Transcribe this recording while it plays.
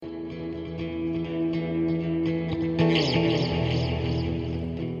Hey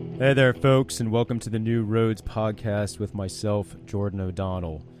there, folks, and welcome to the New Roads podcast with myself, Jordan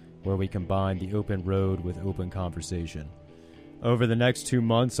O'Donnell, where we combine the open road with open conversation. Over the next 2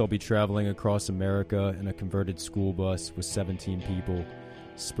 months, I'll be traveling across America in a converted school bus with 17 people,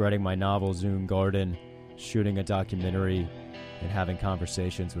 spreading my novel Zoom Garden, shooting a documentary, and having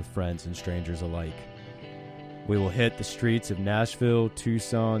conversations with friends and strangers alike. We will hit the streets of Nashville,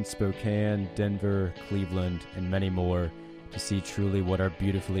 Tucson, Spokane, Denver, Cleveland, and many more to see truly what our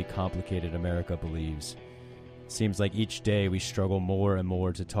beautifully complicated America believes. It seems like each day we struggle more and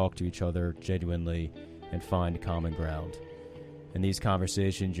more to talk to each other genuinely and find common ground. In these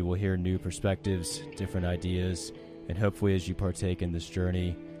conversations, you will hear new perspectives, different ideas, and hopefully as you partake in this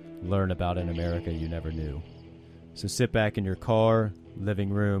journey, learn about an America you never knew. So sit back in your car, living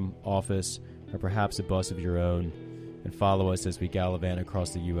room, office, or perhaps a bus of your own, and follow us as we gallivant across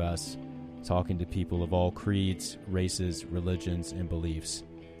the U.S., talking to people of all creeds, races, religions, and beliefs.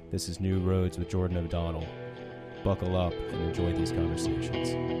 This is New Roads with Jordan O'Donnell. Buckle up and enjoy these conversations.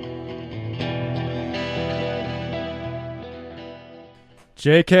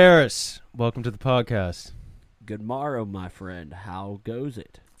 Jake Harris, welcome to the podcast. Good morrow, my friend. How goes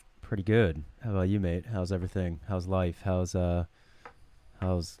it? Pretty good. How about you, mate? How's everything? How's life? How's the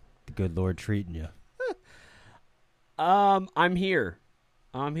good Lord treating you? I'm here.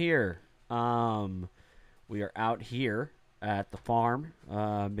 We are out here at the farm,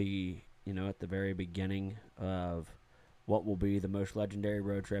 at the very beginning of what will be the most legendary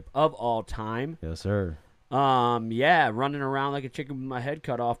road trip of all time. Yes, sir. Running around like a chicken with my head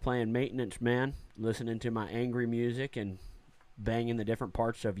cut off, playing maintenance, man, listening to my angry music and banging the different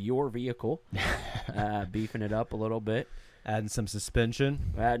parts of your vehicle, beefing it up a little bit. Adding some suspension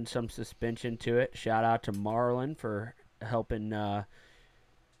to it. Shout out to Marlon for helping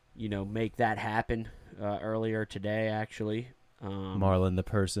make that happen earlier today, actually. Marlin the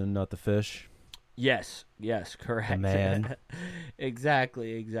person, not the fish. Yes, correct. The man.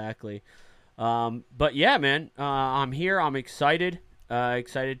 Exactly. But yeah, man, I'm here. I'm excited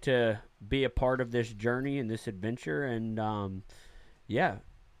to be a part of this journey and this adventure. And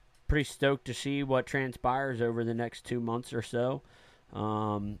pretty stoked to see what transpires over the next 2 months or so.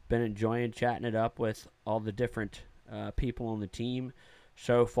 Been enjoying chatting it up with all the different people on the team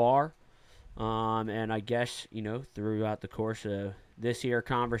so far. And I guess, throughout the course of this here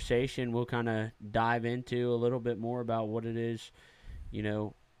conversation, we'll kind of dive into a little bit more about what it is,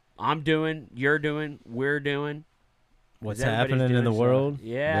 I'm doing, you're doing, we're doing. What's happening in the world?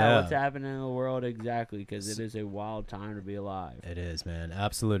 Yeah, what's happening in the world, exactly, because it is a wild time to be alive. It is, man.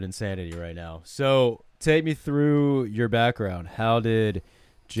 Absolute insanity right now. So take me through your background. How did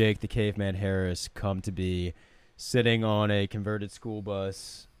Jake the Caveman Harris come to be sitting on a converted school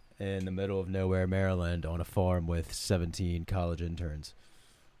bus in the middle of nowhere, Maryland, on a farm with 17 college interns?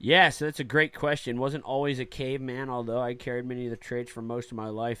 Yeah, so that's a great question. Wasn't always a caveman, although I carried many of the traits for most of my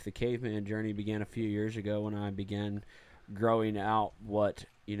life. The caveman journey began a few years ago when I began growing out what,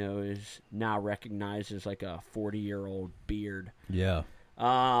 is now recognized as like a 40-year-old beard. Yeah.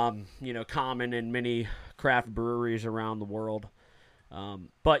 Common in many craft breweries around the world.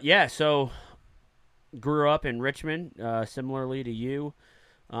 So grew up in Richmond, similarly to you.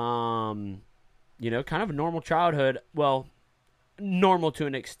 Kind of a normal childhood. Well, normal to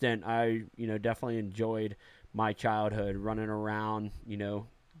an extent. I, definitely enjoyed my childhood, running around,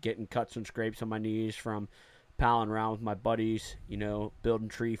 getting cuts and scrapes on my knees from palling around with my buddies, building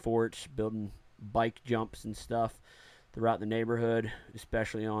tree forts, building bike jumps and stuff throughout the neighborhood,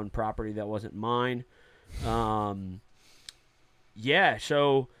 especially on property that wasn't mine. So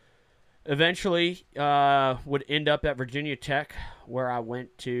eventually would end up at Virginia Tech, where I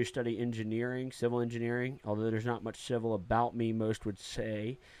went to study engineering, civil engineering, although there's not much civil about me, most would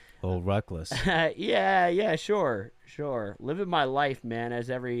say. A little reckless. Sure. Living my life, man, as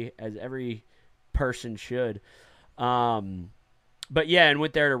every person should. And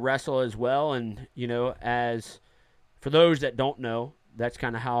went there to wrestle as well. And, as for those that don't know, that's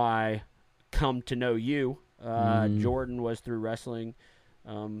kind of how I come to know you. Jordan was through wrestling.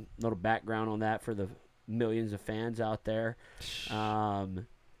 Little background on that for the millions of fans out there.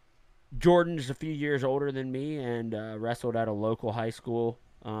 Jordan's a few years older than me and wrestled at a local high school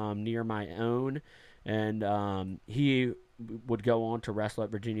near my own. And he would go on to wrestle at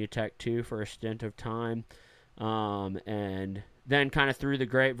Virginia Tech, too, for a stint of time. And then kind of through the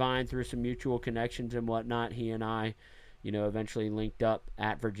grapevine, through some mutual connections and whatnot, he and I, eventually linked up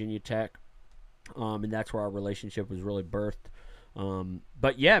at Virginia Tech. And that's where our relationship was really birthed. I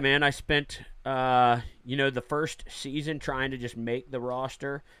spent, the first season trying to just make the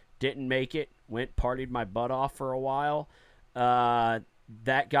roster didn't make it. Went partied my butt off for a while.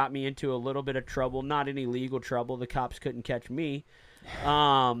 That got me into a little bit of trouble. Not any legal trouble. The cops couldn't catch me.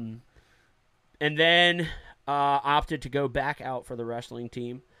 And then opted to go back out for the wrestling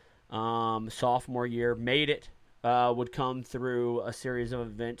team. Sophomore year, made it. Would come through a series of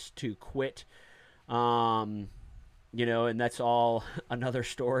events to quit. And that's all another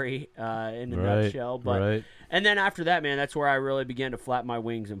story in a nutshell. But and then after that, man, that's where I really began to flap my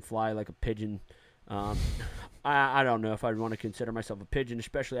wings and fly like a pigeon. I don't know if I'd want to consider myself a pigeon,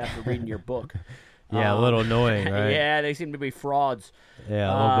 especially after reading your book. Yeah, a little annoying, right? Yeah, they seem to be frauds.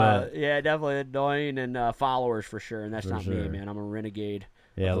 Yeah, a little bit. Yeah, definitely annoying and followers for sure, and that's For not sure. me, man. I'm a renegade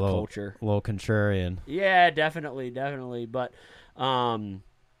Yeah, of a the little culture. contrarian. Yeah, definitely. But,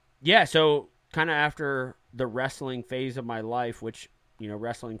 yeah, so kind of after the wrestling phase of my life, which,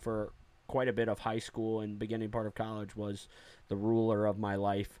 wrestling for quite a bit of high school and beginning part of college was the ruler of my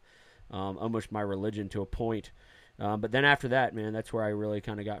life, almost my religion to a point. But then after that, man, that's where I really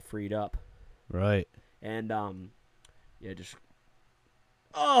kind of got freed up. Right. And,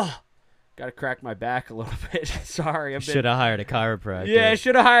 got to crack my back a little bit. Sorry. Should have hired a chiropractor. Yeah, I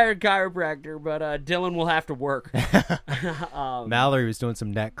should have hired a chiropractor, but Dylan will have to work. Mallory was doing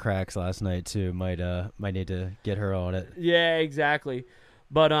some neck cracks last night too. Might need to get her on it. Yeah, exactly.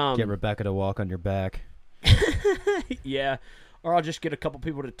 But Get Rebecca to walk on your back. yeah, or I'll just get a couple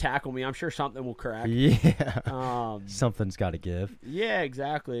people to tackle me. I'm sure something will crack. Yeah. Something's got to give. Yeah,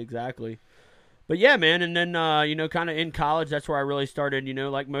 exactly. But yeah, man, and then, kind of in college, that's where I really started,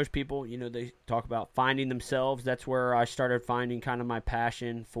 like most people, they talk about finding themselves. That's where I started finding kind of my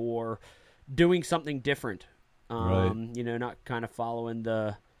passion for doing something different. Right. Not kind of following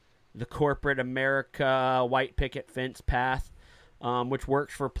the corporate America white picket fence path, which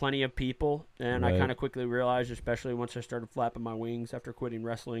works for plenty of people. And I Right. kind of quickly realized, especially once I started flapping my wings after quitting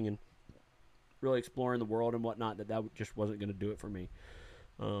wrestling and really exploring the world and whatnot, that just wasn't going to do it for me.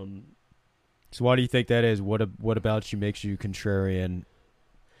 So why do you think that is? What about you makes you contrarian?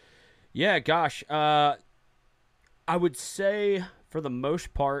 Yeah, gosh. I would say for the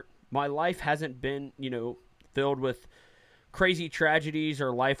most part, my life hasn't been, filled with crazy tragedies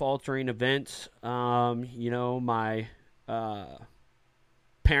or life-altering events. My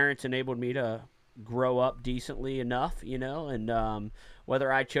parents enabled me to grow up decently enough, and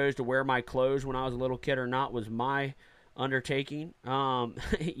whether I chose to wear my clothes when I was a little kid or not was my undertaking, but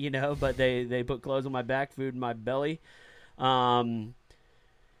they put clothes on my back, food in my belly, and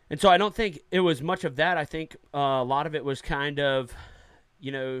so I don't think it was much of that. I think a lot of it was kind of,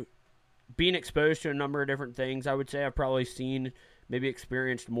 being exposed to a number of different things. I would say I've probably maybe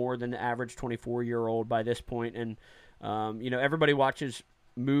experienced more than the average 24-year-old by this point, and everybody watches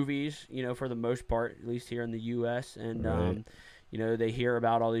movies, for the most part, at least here in the U.S., and Right. They hear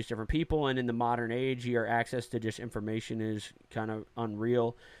about all these different people, and in the modern age, your access to just information is kind of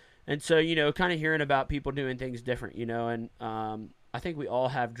unreal. And so, kind of hearing about people doing things different, and I think we all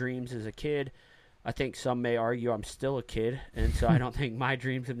have dreams as a kid. I think some may argue I'm still a kid, and so I don't think my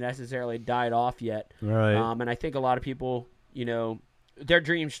dreams have necessarily died off yet. Right. And I think a lot of people, their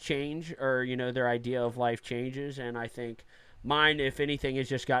dreams change, or, their idea of life changes, and I think mine, if anything, has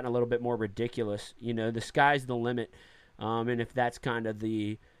just gotten a little bit more ridiculous. The sky's the limit. And if that's kind of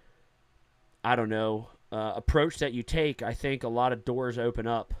the, approach that you take, I think a lot of doors open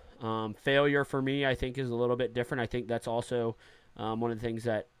up. Failure for me, I think, is a little bit different. I think that's also one of the things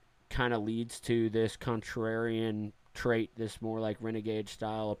that kind of leads to this contrarian trait, this more like renegade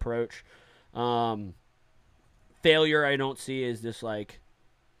style approach. Failure, I don't see as this like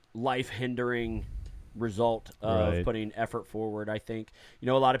life-hindering result of Right. putting effort forward. I think,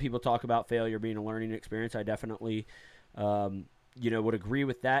 a lot of people talk about failure being a learning experience. I definitely would agree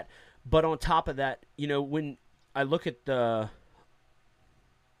with that. But on top of that, when I look at the,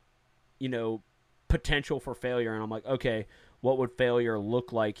 potential for failure, and I'm like, okay, what would failure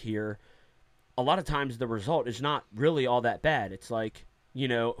look like here? A lot of times the result is not really all that bad. It's like,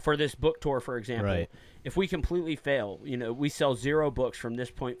 for this book tour, for example, Right. if we completely fail, we sell 0 books from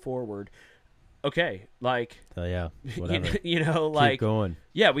this point forward. Okay, like, Yeah. Whatever. like, Keep going.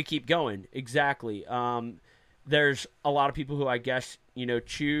 yeah, we keep going. Exactly. There's a lot of people who I guess,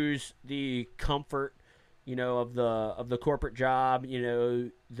 choose the comfort, of the corporate job,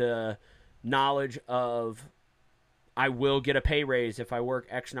 the knowledge of I will get a pay raise if I work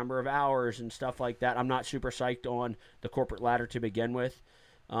X number of hours and stuff like that. I'm not super psyched on the corporate ladder to begin with.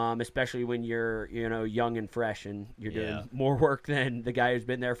 Especially when you're, young and fresh and you're Yeah. doing more work than the guy who's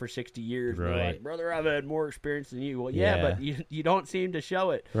been there for 60 years. And they're Right. like, brother, I've had more experience than you. Well, yeah, but you don't seem to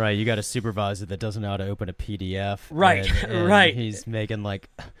show it. Right, you got a supervisor that doesn't know how to open a PDF. Right, and right. He's making like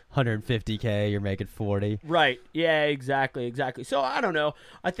 150K, you're making 40. Right. Yeah, exactly. So I don't know.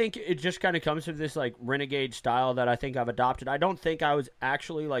 I think it just kind of comes from this like renegade style that I think I've adopted. I don't think I was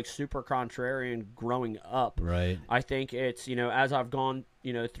actually like super contrarian growing up. Right. I think it's, as I've gone,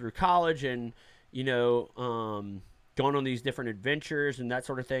 through college and, gone on these different adventures and that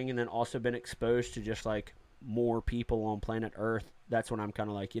sort of thing, and then also been exposed to just like more people on planet Earth. That's when I'm kind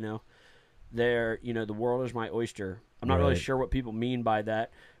of like, the world is my oyster. I'm not really sure what people mean by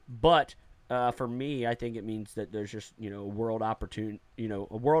that, but for me, I think it means that there's just a world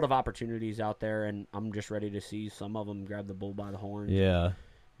of opportunities out there, and I'm just ready to see some of them grab the bull by the horns. Yeah,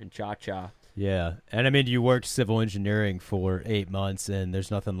 and cha-cha. Yeah, and I mean, you worked civil engineering for 8 months, and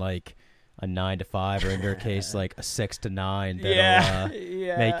there's nothing like a 9 to 5, or in your case, like a 6 to 9.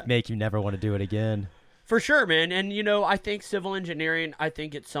 That'll make you never want to do it again. For sure, man. And, I think civil engineering, I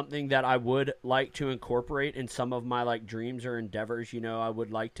think it's something that I would like to incorporate in some of my, like, dreams or endeavors. I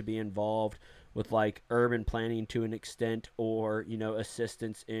would like to be involved with, like, urban planning to an extent, or,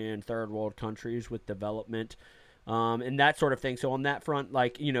 assistance in third world countries with development, and that sort of thing. So on that front,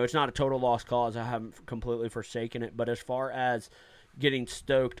 like, it's not a total lost cause. I haven't completely forsaken it. But as far as getting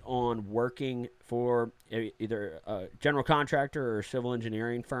stoked on working for either a general contractor or civil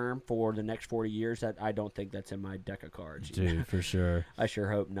engineering firm for the next 40 years, that I don't think that's in my deck of cards. Dude, for sure. I sure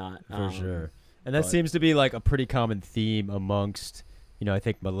hope not. For sure. And that seems to be like a pretty common theme amongst, I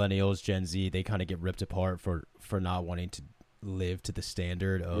think millennials, Gen Z, they kind of get ripped apart for not wanting to live to the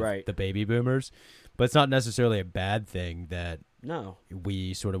standard of the baby boomers. But it's not necessarily a bad thing that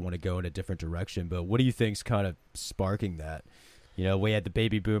we sort of want to go in a different direction. But what do you think's kind of sparking that? We had the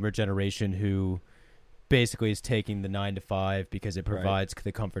baby boomer generation who basically is taking the 9 to 5 because it provides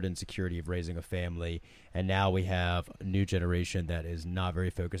the comfort and security of raising a family. And now we have a new generation that is not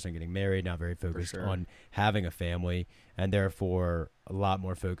very focused on getting married, not very focused on having a family, and therefore a lot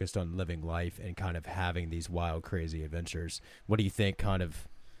more focused on living life and kind of having these wild, crazy adventures. What do you think kind of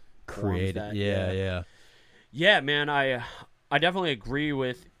created that? Yeah, man, I definitely agree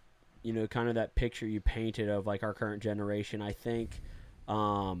with kind of that picture you painted of like our current generation. I think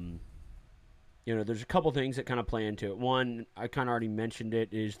there's a couple things that kind of play into it. One, I kind of already mentioned it,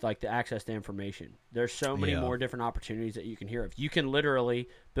 is like the access to information. There's so many more different opportunities that you can hear of. You can literally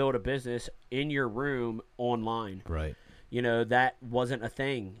build a business in your room online. Right. That wasn't a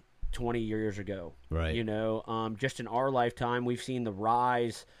thing 20 years ago. Right. Just in our lifetime, we've seen the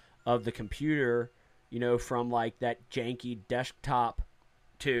rise of the computer, from like that janky desktop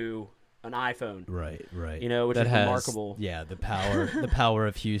to an iPhone. Right. Which is remarkable. Yeah, the power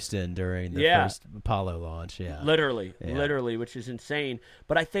of Houston during the first Apollo launch. Yeah. Literally, which is insane.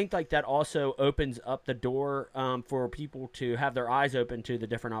 But I think like that also opens up the door for people to have their eyes open to the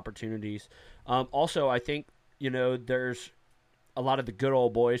different opportunities. Also, I think, there's a lot of the good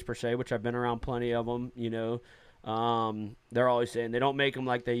old boys per se, which I've been around plenty of them, they're always saying they don't make them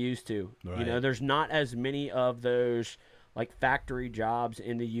like they used to. Right. There's not as many of those like factory jobs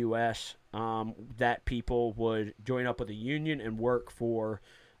in the U.S. That people would join up with a union and work for,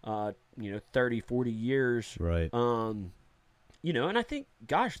 30, 40 years. Right. And I think,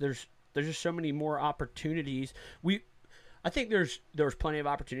 gosh, there's just so many more opportunities. I think there was plenty of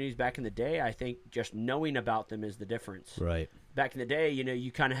opportunities back in the day. I think just knowing about them is the difference. Right. Back in the day,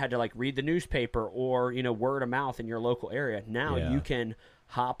 you kind of had to like read the newspaper or, word of mouth in your local area. Now you can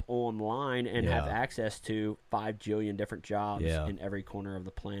hop online and have access to 5 jillion different jobs in every corner of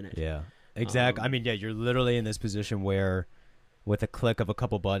the planet. Yeah, exactly. I mean, you're literally in this position where with a click of a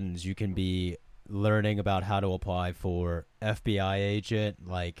couple buttons, you can be learning about how to apply for FBI agent,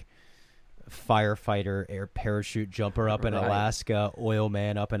 like firefighter, air parachute jumper up in Alaska, oil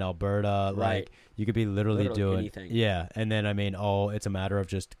man up in Alberta. Like you could be literally doing anything. Yeah. And then, I mean, it's a matter of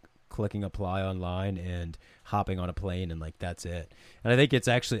just clicking apply online and hopping on a plane, and like that's it. And I think it's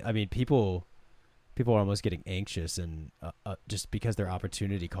actually, I mean, people are almost getting anxious, and just because their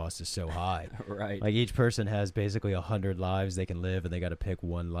opportunity cost is so high. Right. Like each person has basically 100 lives they can live, and they got to pick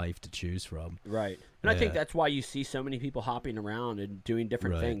one life to choose from. Right. And I think that's why you see so many people hopping around and doing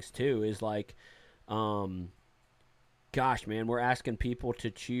different things too, is like, gosh, man, we're asking people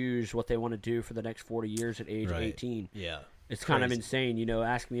to choose what they want to do for the next 40 years at age 18. Yeah. It's kind of insane,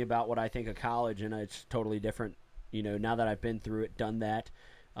 ask me about what I think of college, and it's totally different, now that I've been through it, done that,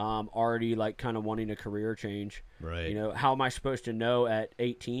 already like kind of wanting a career change. Right. How am I supposed to know at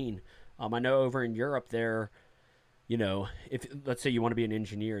 18? I know over in Europe there, if let's say you want to be an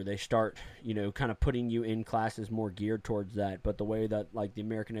engineer, they start, kind of putting you in classes more geared towards that. But the way that like the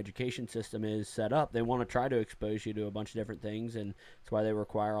American education system is set up, they want to try to expose you to a bunch of different things, and that's why they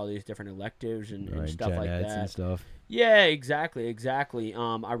require all these different electives and stuff like that. And stuff. Yeah, exactly.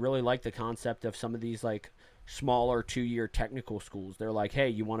 I really like the concept of some of these like smaller 2-year technical schools. They're like, hey,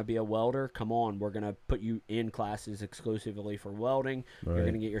 you want to be a welder? Come on, we're going to put you in classes exclusively for welding. Right. You're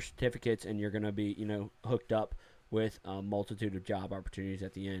going to get your certificates, and you're going to be, hooked up with a multitude of job opportunities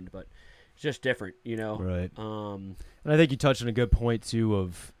at the end. But it's just different, Right. And I think you touched on a good point, too,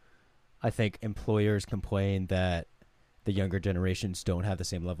 of I think employers complain that the younger generations don't have the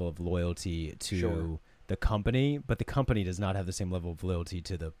same level of loyalty to the company, but the company does not have the same level of loyalty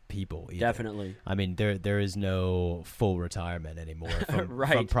to the people either. Definitely. I mean, there is no full retirement anymore from,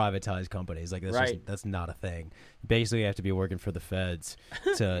 from privatized companies. Like that's not a thing. Basically, you have to be working for the feds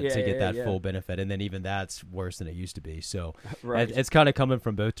to get that full benefit, and then even that's worse than it used to be. So it's kind of coming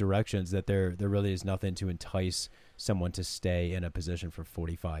from both directions, that there really is nothing to entice someone to stay in a position for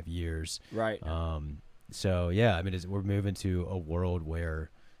 45 years. Right. So yeah, I mean, we're moving to a world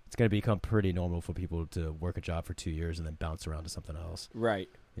where it's going to become pretty normal for people to work a job for 2 years and then bounce around to something else. Right.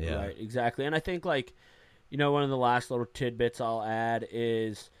 Yeah. Right. Exactly. And I think, like, one of the last little tidbits I'll add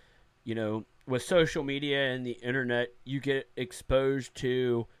is, with social media and the internet, you get exposed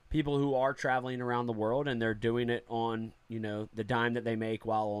to people who are traveling around the world, and they're doing it on, the dime that they make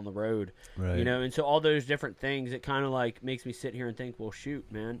while on the road. Right. And so all those different things, it kind of like makes me sit here and think, well, shoot,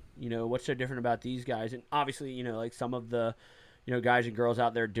 man, what's so different about these guys? And obviously, like some of the guys and girls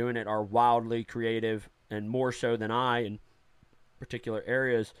out there doing it are wildly creative, and more so than I in particular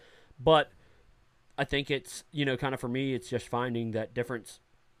areas. But I think it's, kind of for me, it's just finding that difference,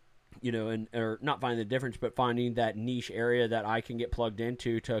 or not finding the difference, but finding that niche area that I can get plugged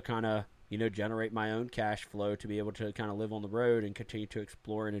into to kind of, generate my own cash flow to be able to kind of live on the road and continue to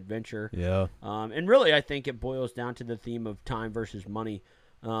explore and adventure. Yeah. And really, I think it boils down to the theme of time versus money.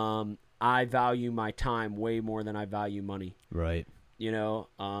 I value my time way more than I value money. Right. You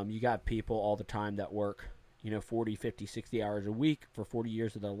got people all the time that work, 40, 50, 60 hours a week for 40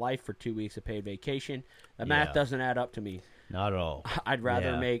 years of their life for 2 weeks of paid vacation. The math doesn't add up to me. Not at all. I'd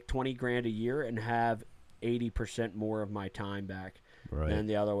rather make $20,000 a year and have 80% more of my time back than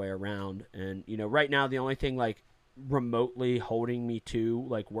the other way around. And, right now, the only thing like remotely holding me to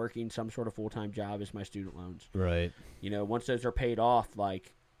like working some sort of full-time job is my student loans. Right. Once those are paid off,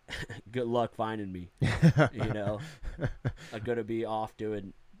 like, good luck finding me. I'm going to be off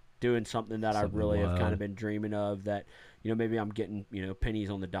doing something that I really have kind of been dreaming of, that, maybe I'm getting, pennies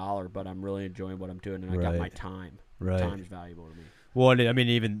on the dollar, but I'm really enjoying what I'm doing, and I got my time. Right. Time is valuable to me. Well, I mean,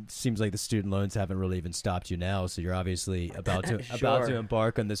 even seems like the student loans haven't really even stopped you now, so you're obviously about to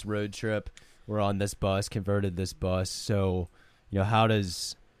embark on this road trip. We're on this bus, converted this bus. So, how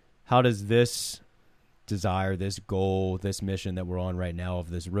does this desire, this goal, this mission that we're on right now of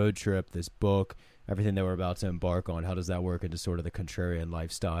this road trip, this book, everything that we're about to embark on, how does that work into sort of the contrarian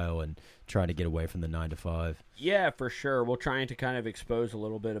lifestyle and trying to get away from the 9 to 5? Yeah, for sure. We're trying to kind of expose a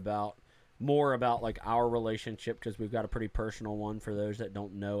little bit more about like our relationship, because we've got a pretty personal one for those that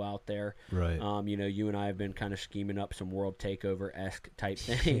don't know out there. Right. You and I have been kind of scheming up some World Takeover-esque type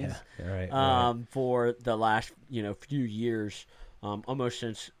things. Right. For the last, few years. Almost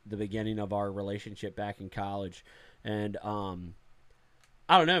since the beginning of our relationship back in college. And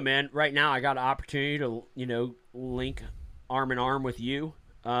I don't know, man. Right now I got an opportunity to, link arm in arm with you,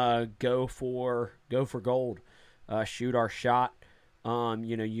 go for gold, shoot our shot.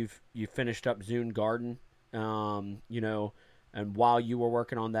 You've finished up Zune Garden, and while you were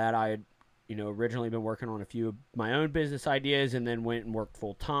working on that, I had, originally been working on a few of my own business ideas, and then went and worked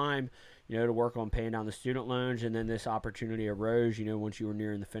full time, to work on paying down the student loans. And then this opportunity arose, once you were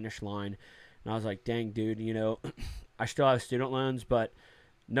nearing the finish line. And I was like, dang, dude, I still have student loans, but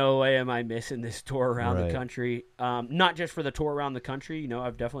no way am I missing this tour around the country. Not just for the tour around the country.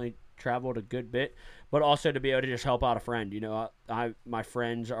 I've definitely traveled a good bit, but also to be able to just help out a friend. My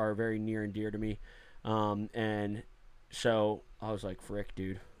friends are very near and dear to me. And so I was like, frick,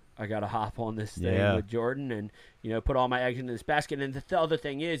 dude, I got to hop on this thing with Jordan and, put all my eggs in this basket. And the other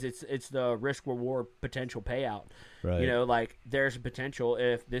thing is, it's the risk reward potential payout. Right. Like there's a potential,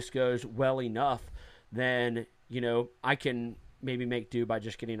 if this goes well enough, then, I can maybe make do by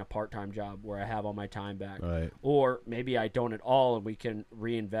just getting a part-time job where I have all my time back. Right. Or maybe I don't at all, and we can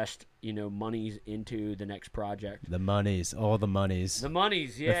reinvest, monies into the next project. The monies, all the monies. The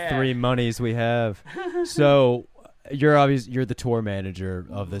monies, yeah. The 3 monies we have. So you're the tour manager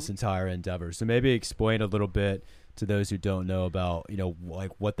of this entire endeavor. So maybe explain a little bit to those who don't know about,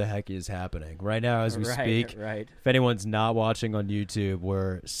 like what the heck is happening right now as we speak. Right. If anyone's not watching on YouTube,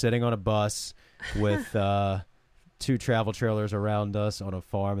 we're sitting on a bus with 2 travel trailers around us on a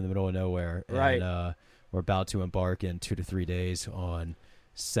farm in the middle of nowhere. Right. And we're about to embark in 2 to 3 days on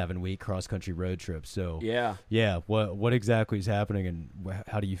 7-week cross-country road trip. So yeah, what exactly is happening, and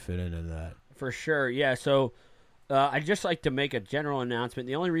how do you fit in that? For sure, yeah. So I'd just like to make a general announcement.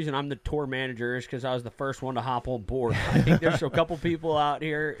 The only reason I'm the tour manager is because I was the first one to hop on board. I think there's a couple people out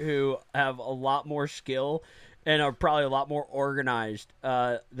here who have a lot more skill and are probably a lot more organized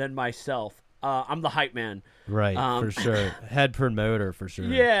than myself. I'm the hype man. Right, for sure. Head promoter, for sure.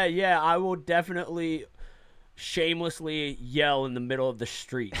 Yeah. I will definitely shamelessly yell in the middle of the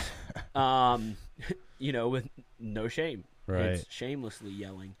street, with no shame. Right. It's shamelessly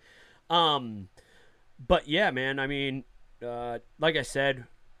yelling. But yeah, man, I mean, like I said,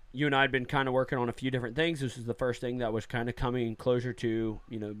 you and I had been kind of working on a few different things. This is the first thing that was kind of coming closer to,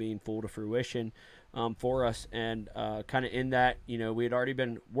 being full to fruition for us. And kind of in that, we had already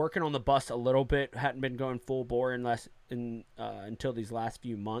been working on the bus a little bit, hadn't been going full bore until these last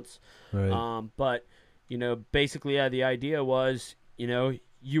few months. Right. But, basically, the idea was,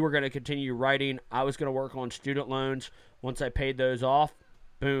 you were going to continue writing. I was going to work on student loans. Once I paid those off,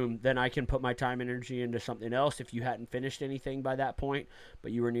 boom, then I can put my time and energy into something else if you hadn't finished anything by that point,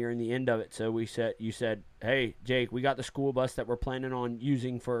 but you were nearing the end of it. So you said, hey, Jake, we got the school bus that we're planning on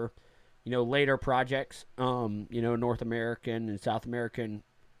using for, later projects, North American and South American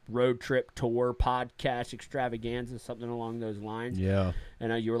road trip tour, podcast, extravaganza, something along those lines. Yeah.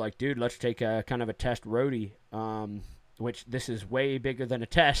 And you were like, dude, let's take a kind of a test roadie, which this is way bigger than a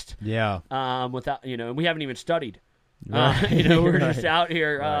test. Yeah. Without, and we haven't even studied. Right. We're just out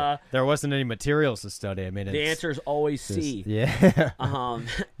here. Right. There wasn't any materials to study. I mean, the answer is always C. Yeah.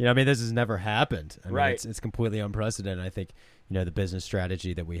 This has never happened. Right. It's completely unprecedented. I think, the business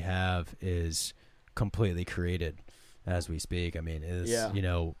strategy that we have is completely created as we speak.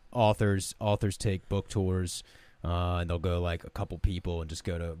 Authors take book tours, and they'll go like a couple people and just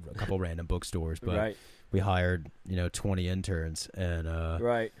go to a couple random bookstores. But we hired, 20 interns and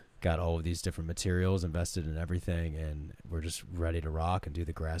got all of these different materials, invested in everything, and we're just ready to rock and do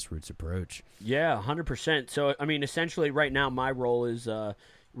the grassroots approach. Yeah, 100%. So, essentially right now my role is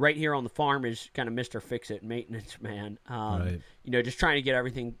right here on the farm is kind of Mr. Fix-It, maintenance man. Just trying to get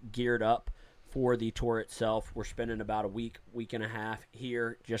everything geared up for the tour itself. We're spending about a week and a half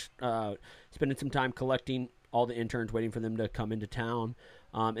here, just spending some time collecting all the interns, waiting for them to come into town.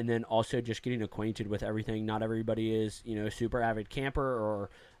 And then also just getting acquainted with everything. Not everybody is, a super avid camper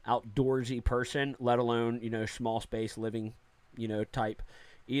or outdoorsy person, let alone, small space living, type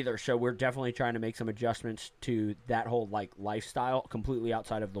either. So we're definitely trying to make some adjustments to that whole lifestyle completely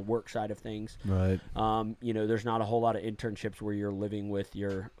outside of the work side of things. Right. There's not a whole lot of internships where you're living with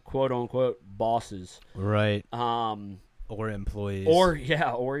your quote unquote bosses. Right. Or employees. Or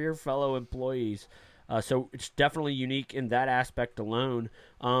your fellow employees. So it's definitely unique in that aspect alone.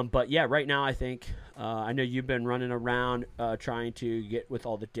 But yeah, right now I think I know you've been running around trying to get with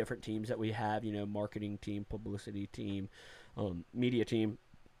all the different teams that we have, marketing team, publicity team, media team,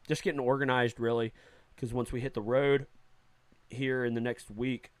 just getting organized really, because once we hit the road here in the next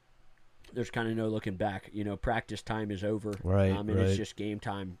week, there's kind of no looking back. Practice time is over. Right. It's just game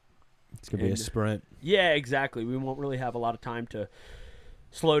time. It's going to be a sprint. Yeah, exactly. We won't really have a lot of time to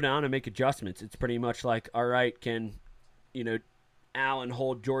slow down and make adjustments. It's pretty much like, all right, can, Alan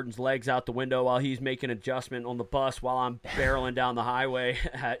hold Jordan's legs out the window while he's making adjustment on the bus while I'm barreling down the highway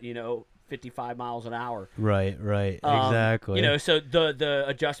at, 55 miles an hour. Right, exactly. So the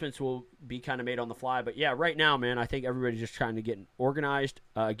adjustments will be kind of made on the fly. But yeah, right now, man, I think everybody's just trying to get organized,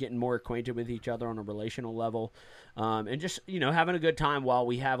 getting more acquainted with each other on a relational level, and just, having a good time while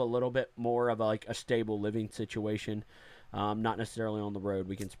we have a little bit more of a stable living situation. Not necessarily on the road.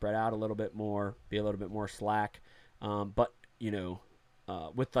 We can spread out a little bit more, be a little bit more slack. But,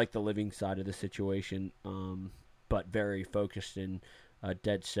 with the living side of the situation, but very focused and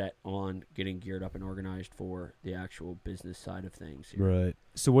dead set on getting geared up and organized for the actual business side of things here. Right.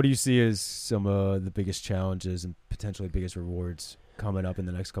 So what do you see as some of the biggest challenges and potentially biggest rewards coming up in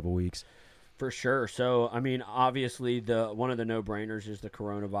the next couple of weeks? For sure. So, obviously one of the no-brainers is the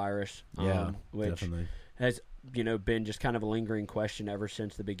coronavirus. Which definitely has been just kind of a lingering question ever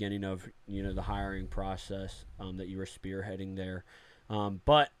since the beginning of, the hiring process that you were spearheading there.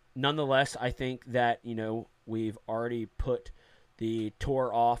 But nonetheless, I think that, we've already put the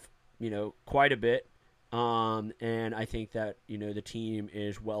tour off, quite a bit. And I think that, the team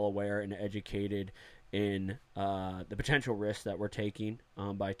is well aware and educated in the potential risks that we're taking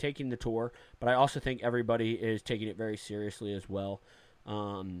by taking the tour, but I also think everybody is taking it very seriously as well.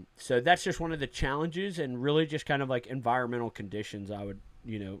 So that's just one of the challenges, and really just kind of like environmental conditions I would,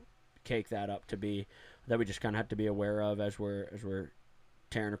 cake that up to be, that we just kind of have to be aware of as we're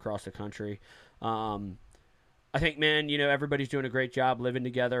tearing across the country. I think, man, everybody's doing a great job living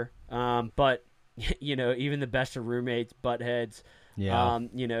together. But even the best of roommates butt heads. Yeah.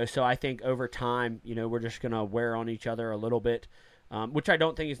 So I think over time, we're just going to wear on each other a little bit, which I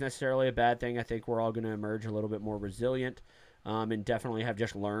don't think is necessarily a bad thing. I think we're all going to emerge a little bit more resilient, and definitely have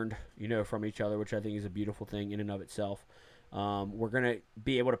just learned, from each other, which I think is a beautiful thing in and of itself. We're going to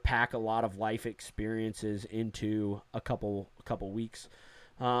be able to pack a lot of life experiences into a couple weeks.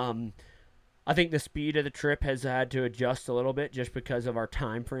 I think the speed of the trip has had to adjust a little bit just because of our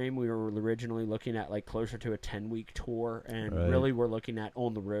time frame. We were originally looking at like closer to a 10-week tour, and really we're looking at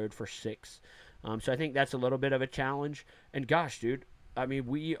on the road for 6. So I think that's a little bit of a challenge. And gosh, dude, I mean,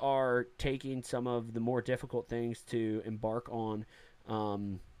 we are taking some of the more difficult things to embark on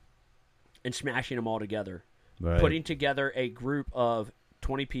and smashing them all together. Right. Putting together a group of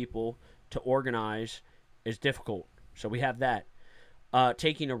 20 people to organize is difficult. So we have that.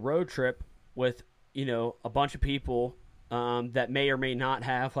 Taking a road trip with, a bunch of people that may or may not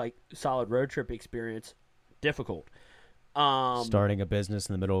have like solid road trip experience, difficult. Starting a business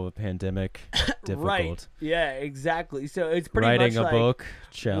in the middle of a pandemic, difficult. Right. Yeah, exactly. So it's pretty Writing much a like book,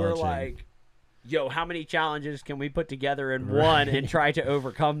 challenging. we're like, yo, how many challenges can we put together in one and try to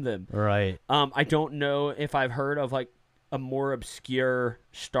overcome them? Right. I don't know if I've heard of like a more obscure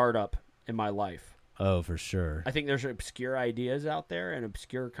startup in my life. Oh, for sure. I think there's obscure ideas out there and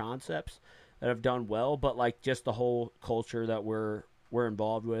obscure concepts that have done well, but like just the whole culture that we're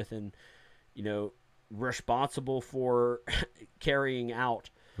involved with and, responsible for carrying out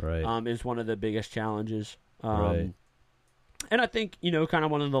is one of the biggest challenges. Right. And I think, kind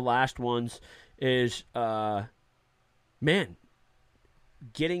of one of the last ones is,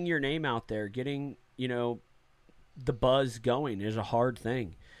 getting your name out there, getting, the buzz going is a hard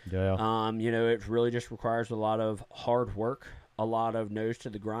thing. Yeah. It really just requires a lot of hard work, a lot of nose to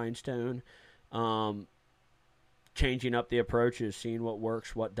the grindstone, changing up the approaches, seeing what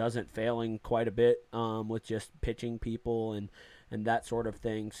works, what doesn't, failing quite a bit with just pitching people and that sort of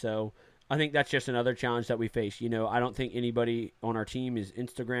thing. So I think that's just another challenge that we face. I don't think anybody on our team is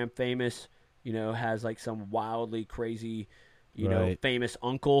Instagram famous, has like some wildly crazy, famous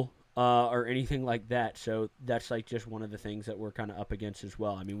uncle or anything like that. So that's like just one of the things that we're kind of up against as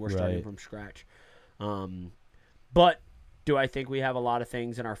well. I mean, we're starting from scratch. But do I think we have a lot of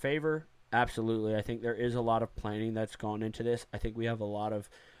things in our favor? Absolutely. I think there is a lot of planning that's gone into this. I think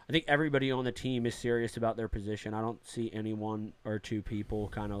I think everybody on the team is serious about their position. I don't see any one or two people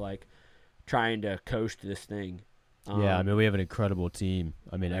kind of like trying to coast this thing. Yeah, I mean, we have an incredible team.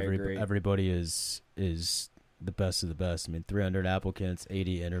 I mean, agree. everybody is the best of the best. I mean, 300 applicants,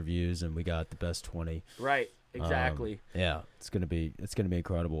 80 interviews, and we got the best 20. Right. Exactly. Yeah, it's gonna be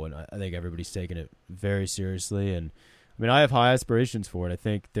incredible, and I think everybody's taking it very seriously. And I mean, I have high aspirations for it. I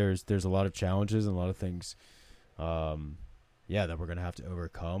think there's a lot of challenges and a lot of things, that we're gonna have to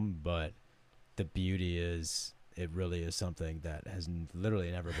overcome. But the beauty is, it really is something that has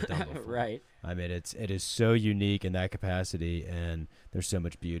literally never been done before. Right. I mean, it is so unique in that capacity, and there's so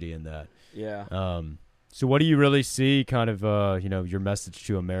much beauty in that. Yeah. So what do you really see, kind of, your message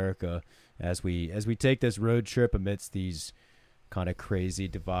to America as we take this road trip amidst these kind of crazy,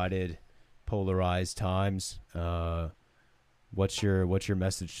 divided, polarized times? What's your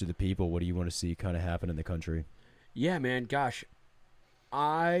message to the people? What do you want to see kind of happen in the country? Yeah, man. Gosh,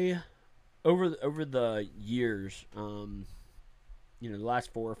 over the years, the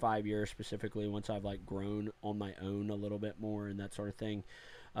last 4 or 5 years specifically, once I've like grown on my own a little bit more and that sort of thing,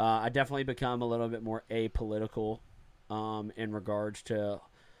 I definitely become a little bit more apolitical in regards to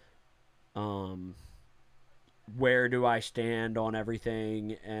where do I stand on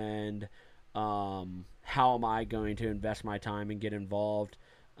everything, and how am I going to invest my time and get involved.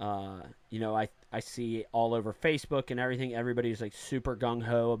 I see all over Facebook and everything, everybody's like super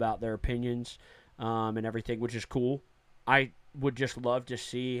gung-ho about their opinions and everything, which is cool. I would just love to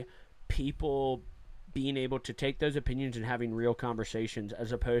see people being able to take those opinions and having real conversations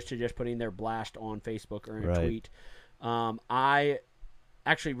as opposed to just putting their blast on Facebook or in a tweet. I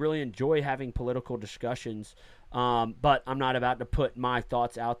actually really enjoy having political discussions, but I'm not about to put my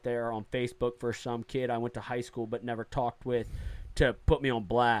thoughts out there on Facebook for some kid I went to high school but never talked with to put me on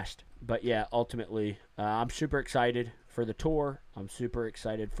blast. But yeah, ultimately, I'm super excited for the tour. I'm super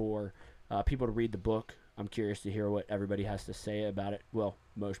excited for people to read the book. I'm curious to hear what everybody has to say about it. Well,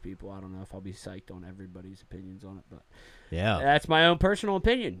 most people. I don't know if I'll be psyched on everybody's opinions on it, but Yeah. that's my own personal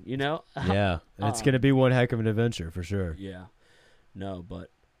opinion, you know? Yeah. It's going to be one heck of an adventure for sure. Yeah. No,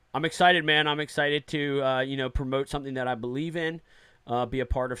 but I'm excited, man. I'm excited to, promote something that I believe in, be a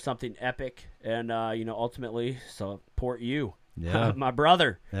part of something epic, and, ultimately support you. Yeah. My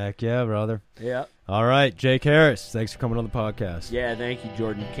brother. Heck yeah, brother. Yeah. All right, Jake Harris, thanks for coming on the podcast. Yeah, thank you,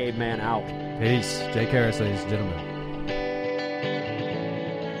 Jordan. Caveman out. Peace. Jake Harris, ladies and gentlemen.